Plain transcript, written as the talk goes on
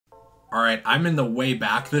All right, I'm in the way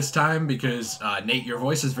back this time because, Nate, your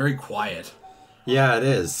voice is very quiet. Yeah, it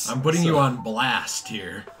is. I'm putting you on blast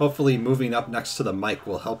here. Hopefully moving up next to the mic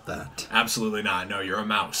will help that. Absolutely not. No, you're a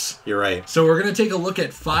mouse. You're right. So we're going to take a look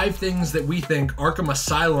at 5 things that we think Arkham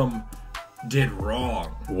Asylum did wrong.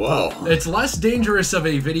 Whoa. It's less dangerous of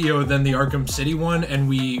a video than the Arkham City one, and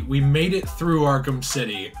we made it through Arkham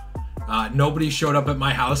City. Nobody showed up at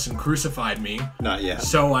my house and crucified me. Not yet.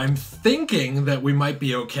 So I'm thinking that we might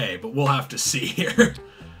be okay, but we'll have to see here.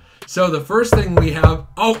 So the first thing we have...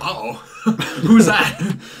 Oh, uh-oh. Who's that?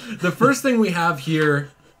 The first thing we have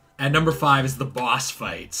here at number 5 is the boss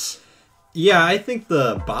fights. Yeah, I think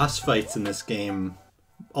the boss fights in this game,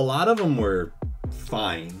 a lot of them were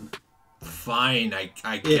fine. Fine,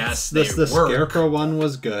 I guess they The Scarecrow one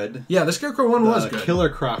was good. Yeah, the Scarecrow one was good. The Killer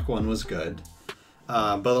Croc one was good.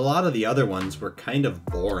 But a lot of the other ones were kind of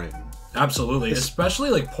boring. Absolutely,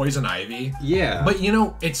 especially like Poison Ivy. Yeah. But you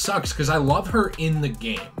know, it sucks because I love her in the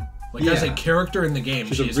game. Like as a character in the game,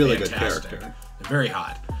 she's she is a really fantastic. good character. Very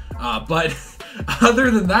hot. But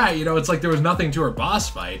other than that, you know, it's like there was nothing to her boss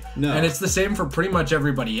fight. No. And it's the same for pretty much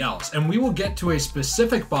everybody else. And we will get to a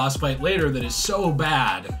specific boss fight later that is so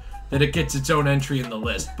bad that it gets its own entry in the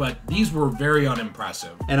list. But these were very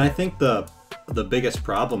unimpressive. And I think the biggest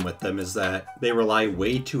problem with them is that they rely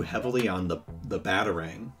way too heavily on the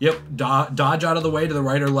batarang. Yep, dodge out of the way to the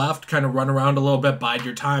right or left, kind of run around a little bit, bide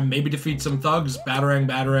your time, maybe defeat some thugs,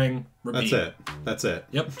 batarang, repeat. That's it.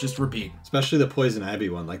 Yep, just repeat. Especially the Poison Ivy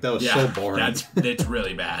one, like that was so boring. It's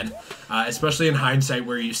really bad, especially in hindsight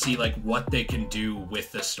where you see like what they can do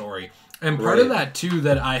with the story. And part of that too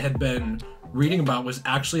that I had been reading about was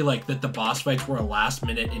actually like that the boss fights were a last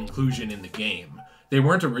minute inclusion in the game. They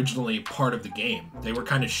weren't originally part of the game. They were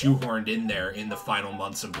kind of shoehorned in there in the final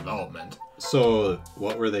months of development. So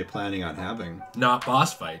what were they planning on having? Not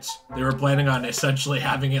boss fights. They were planning on essentially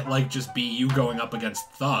having it like just be you going up against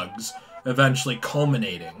thugs, eventually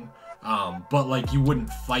culminating. But like you wouldn't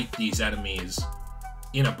fight these enemies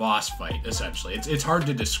in a boss fight, essentially. It's hard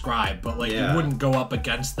to describe, but like you wouldn't go up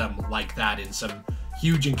against them like that in some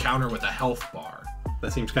huge encounter with a health bar.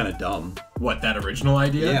 That seems kind of dumb. What, that original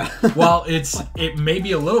idea? Yeah. Well, it may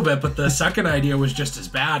be a little bit, but the second idea was just as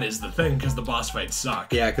bad as the thing because the boss fights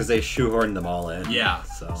suck. Yeah, because they shoehorned them all in. Yeah.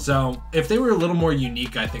 So if they were a little more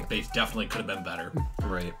unique, I think they definitely could have been better.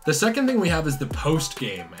 Right. The second thing we have is the post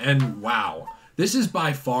game, and wow, this is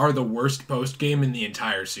by far the worst post game in the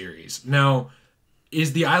entire series. Now,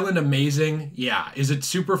 is the island amazing? Yeah. Is it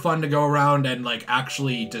super fun to go around and like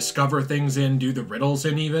actually discover things in, do the riddles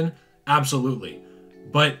in even? Absolutely.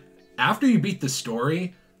 But after you beat the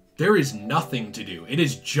story, there is nothing to do. It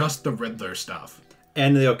is just the Riddler stuff.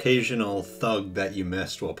 And the occasional thug that you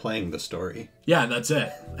missed while playing the story. Yeah, that's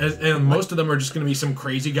it. And most of them are just going to be some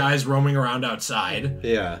crazy guys roaming around outside.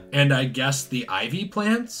 Yeah. And I guess the ivy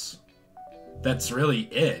plants? That's really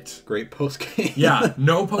it. Great post-game. Yeah,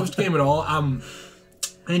 no post-game at all.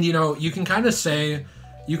 And you know, you can kind of say...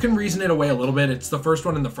 You can reason it away a little bit. It's the first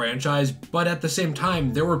one in the franchise, but at the same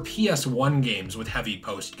time, there were PS1 games with heavy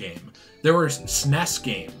post-game. There were SNES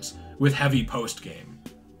games with heavy post-game.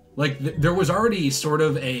 Like, there was already sort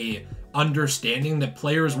of a understanding that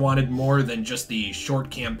players wanted more than just the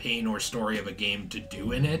short campaign or story of a game to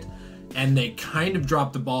do in it, and they kind of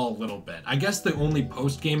dropped the ball a little bit. I guess the only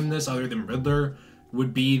post-game in this, other than Riddler,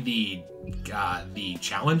 would be the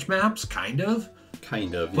challenge maps, kind of.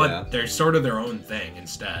 Kind of, but they're sort of their own thing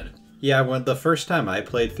instead. Yeah, when the first time I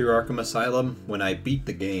played through Arkham Asylum, when I beat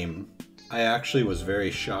the game, I actually was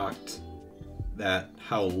very shocked at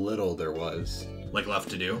how little there was. Like left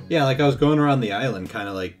to do? Yeah, like I was going around the island kind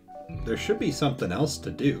of like, there should be something else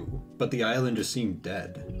to do, but the island just seemed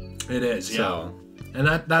dead. It is, yeah. And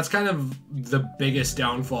that's kind of the biggest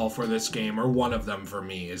downfall for this game, or one of them for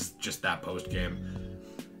me, is just that post-game.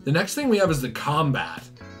 The next thing we have is the combat.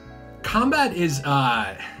 Combat is,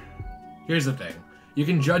 here's the thing. You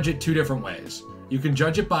can judge it 2 different ways. You can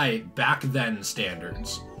judge it by back then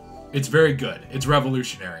standards. It's very good. It's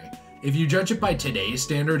revolutionary. If you judge it by today's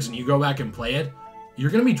standards and you go back and play it, you're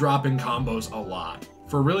going to be dropping combos a lot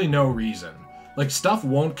for really no reason. Like, stuff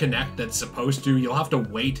won't connect that's supposed to. You'll have to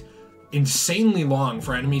wait insanely long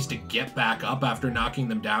for enemies to get back up after knocking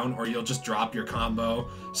them down, or you'll just drop your combo.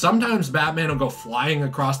 Sometimes Batman will go flying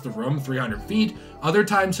across the room 300 feet. Other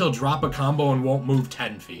times he'll drop a combo and won't move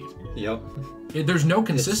 10 feet. Yep. There's no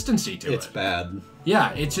consistency to it. It's bad.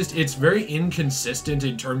 Yeah, it's very inconsistent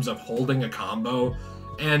in terms of holding a combo.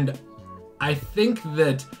 And I think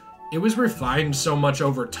that it was refined so much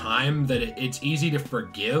over time that it's easy to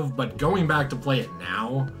forgive, but going back to play it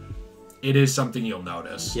now, it is something you'll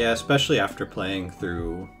notice. Yeah, especially after playing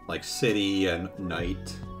through like City and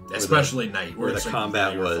Night. Especially Night, where the it's, like,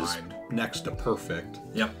 combat really was refined. next to perfect.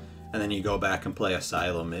 Yep. And then you go back and play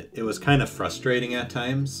Asylum. It was kind of frustrating at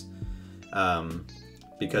times,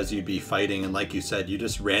 because you'd be fighting, and like you said, you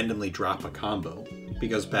just randomly drop a combo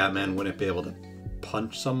because Batman wouldn't be able to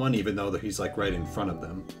punch someone even though he's like right in front of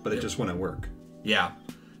them, but it just wouldn't work. Yeah.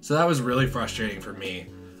 So that was really frustrating for me.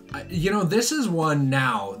 This is one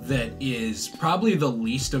now that is probably the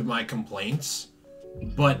least of my complaints,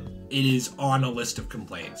 but it is on a list of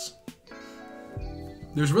complaints.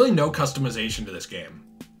 There's really no customization to this game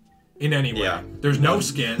in any way. Yeah. There's no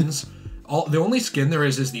skins. The only skin there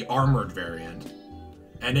is the armored variant,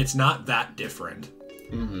 and it's not that different.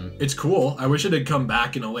 Mm-hmm. It's cool. I wish it had come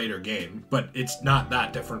back in a later game, but it's not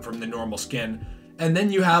that different from the normal skin. And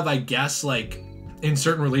then you have, I guess, like, in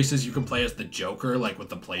certain releases you can play as the Joker, like with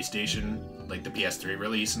the PlayStation, like the PS3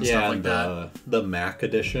 release and stuff like that. The Mac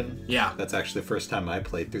edition. Yeah. That's actually the first time I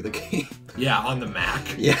played through the game. Yeah, on the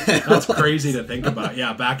Mac. Yeah. That's crazy to think about.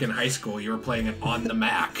 Yeah, back in high school you were playing it on the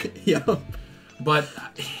Mac. Yeah. But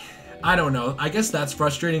I don't know. I guess that's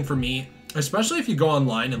frustrating for me, especially if you go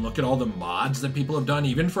online and look at all the mods that people have done,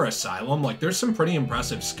 even for Asylum. Like, there's some pretty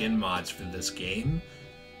impressive skin mods for this game.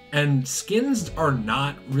 And skins are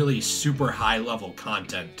not really super high-level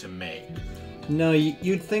content to make. No,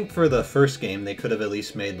 you'd think for the first game they could have at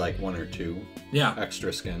least made like one or two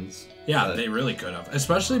extra skins. Yeah, but they really could have.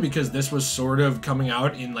 Especially because this was sort of coming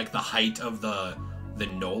out in like the height of the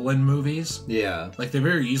Nolan movies. Yeah. Like, they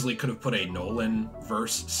very easily could have put a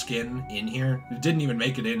Nolan-verse skin in here. It didn't even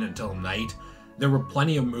make it in until Night. There were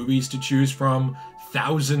plenty of movies to choose from,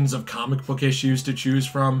 thousands of comic book issues to choose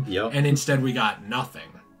from, and instead we got nothing.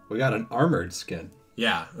 We got an armored skin.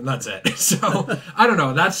 Yeah, and that's it. So, I don't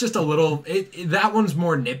know. That's just a little... that one's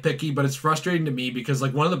more nitpicky, but it's frustrating to me because,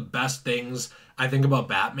 like, one of the best things I think about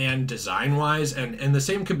Batman design-wise, and the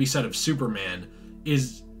same could be said of Superman,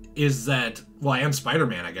 is that... Well, and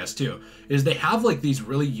Spider-Man, I guess, too. Is they have, like, these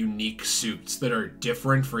really unique suits that are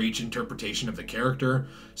different for each interpretation of the character.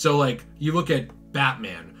 So, like, you look at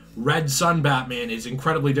Batman. Red Sun Batman is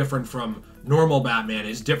incredibly different from normal Batman,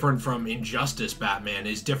 is different from Injustice Batman,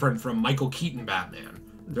 is different from Michael Keaton Batman.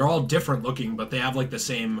 They're all different looking, but they have like the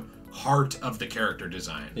same heart of the character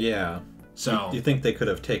design. Yeah. So you think they could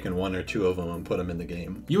have taken one or two of them and put them in the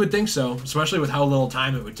game? You would think so, especially with how little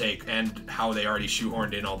time it would take and how they already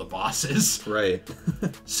shoehorned in all the bosses. Right.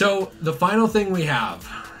 So the final thing we have,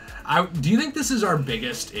 do you think this is our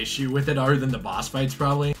biggest issue with it, other than the boss fights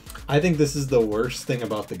probably? I think this is the worst thing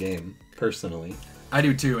about the game, personally. I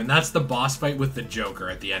do too, and that's the boss fight with the Joker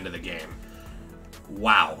at the end of the game.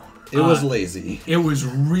 Wow. It was lazy. It was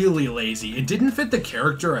really lazy. It didn't fit the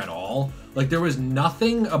character at all. Like, there was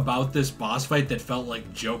nothing about this boss fight that felt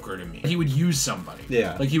like Joker to me. He would use somebody.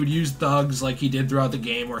 Yeah. Like, he would use thugs like he did throughout the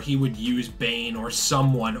game, or he would use Bane or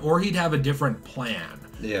someone, or he'd have a different plan.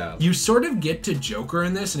 Yeah. You sort of get to Joker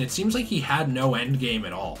in this, and it seems like he had no end game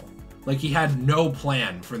at all. Like, he had no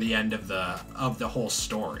plan for the end of the whole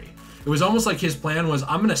story. It was almost like his plan was,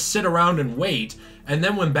 I'm gonna sit around and wait, and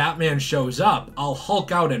then when Batman shows up, I'll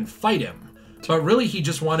Hulk out and fight him. But really, he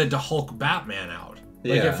just wanted to Hulk Batman out.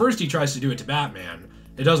 Like, at first he tries to do it to Batman.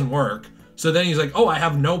 It doesn't work. So then he's like, oh, I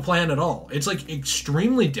have no plan at all. It's, like,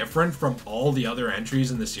 extremely different from all the other entries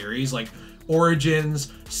in the series. Like,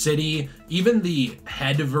 Origins, City, even the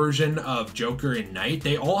head version of Joker in Night,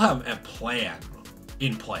 they all have a plan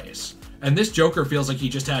in place. And this Joker feels like he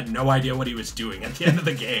just had no idea what he was doing at the end of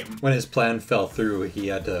the game. When his plan fell through, he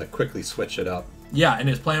had to quickly switch it up. Yeah, and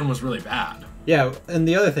his plan was really bad. Yeah, and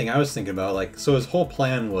the other thing I was thinking about, like, so his whole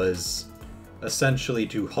plan was essentially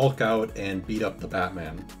to Hulk out and beat up the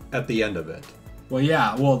Batman at the end of it. Well,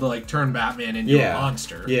 yeah, to, like, turn Batman into a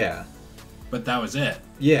monster. Yeah. But that was it.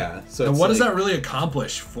 Yeah. So and what does that really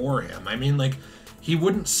accomplish for him? I mean, like, he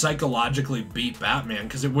wouldn't psychologically beat Batman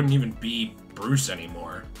because it wouldn't even be Bruce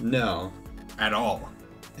anymore. No. At all.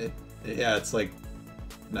 It's like,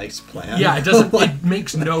 nice plan. Yeah, it doesn't, it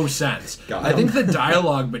makes no sense. I think the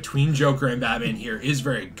dialogue between Joker and Batman here is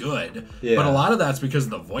very good, but a lot of that's because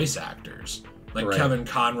of the voice actors. Like Kevin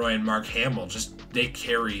Conroy and Mark Hamill, they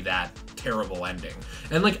carry that terrible ending.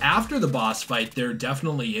 And like after the boss fight, there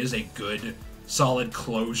definitely is a good, solid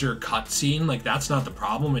closure cutscene. Like that's not the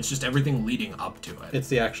problem. It's just everything leading up to it. It's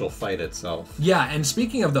the actual fight itself. Yeah, and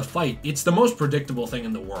speaking of the fight, it's the most predictable thing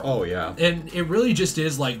in the world. Oh yeah. And it really just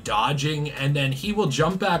is like dodging, and then he will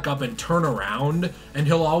jump back up and turn around, and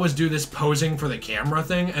he'll always do this posing for the camera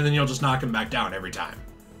thing, and then you'll just knock him back down every time.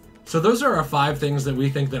 So those are our 5 things that we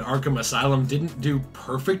think that Arkham Asylum didn't do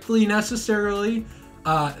perfectly necessarily.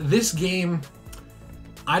 This game,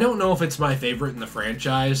 I don't know if it's my favorite in the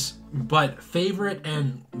franchise, but favorite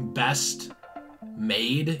and best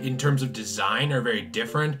made in terms of design are very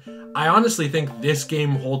different. I honestly think this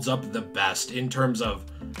game holds up the best in terms of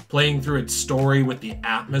playing through its story with the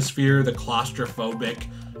atmosphere, the claustrophobic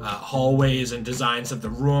hallways and designs of the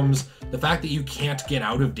rooms, the fact that you can't get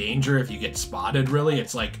out of danger if you get spotted, really.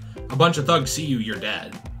 It's like a bunch of thugs see you, you're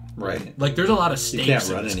dead. Right. Like, there's a lot of stakes. You can't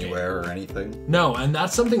run anywhere or anything. No, and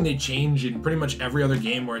that's something they change in pretty much every other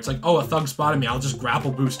game where it's like, oh, a thug spotted me, I'll just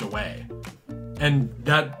grapple boost away. And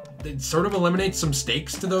that it sort of eliminates some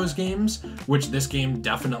stakes to those games, which this game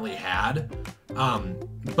definitely had.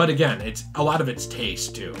 But again, it's a lot of its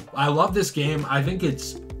taste too. I love this game. I think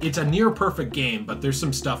it's a near perfect game, but there's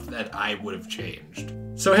some stuff that I would have changed.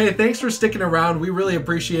 So hey, thanks for sticking around. We really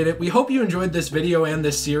appreciate it. We hope you enjoyed this video and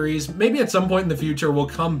this series. Maybe at some point in the future, we'll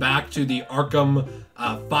come back to the Arkham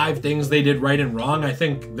 5 things they did right and wrong. I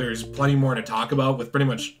think there's plenty more to talk about with pretty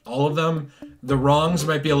much all of them. The wrongs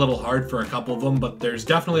might be a little hard for a couple of them, but there's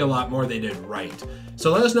definitely a lot more they did right.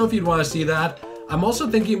 So let us know if you'd want to see that. I'm also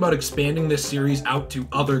thinking about expanding this series out to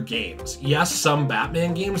other games. Yes, some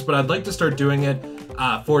Batman games, but I'd like to start doing it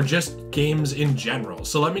for just games in general.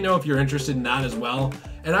 So let me know if you're interested in that as well.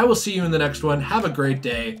 And I will see you in the next one. Have a great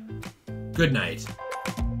day. Good night.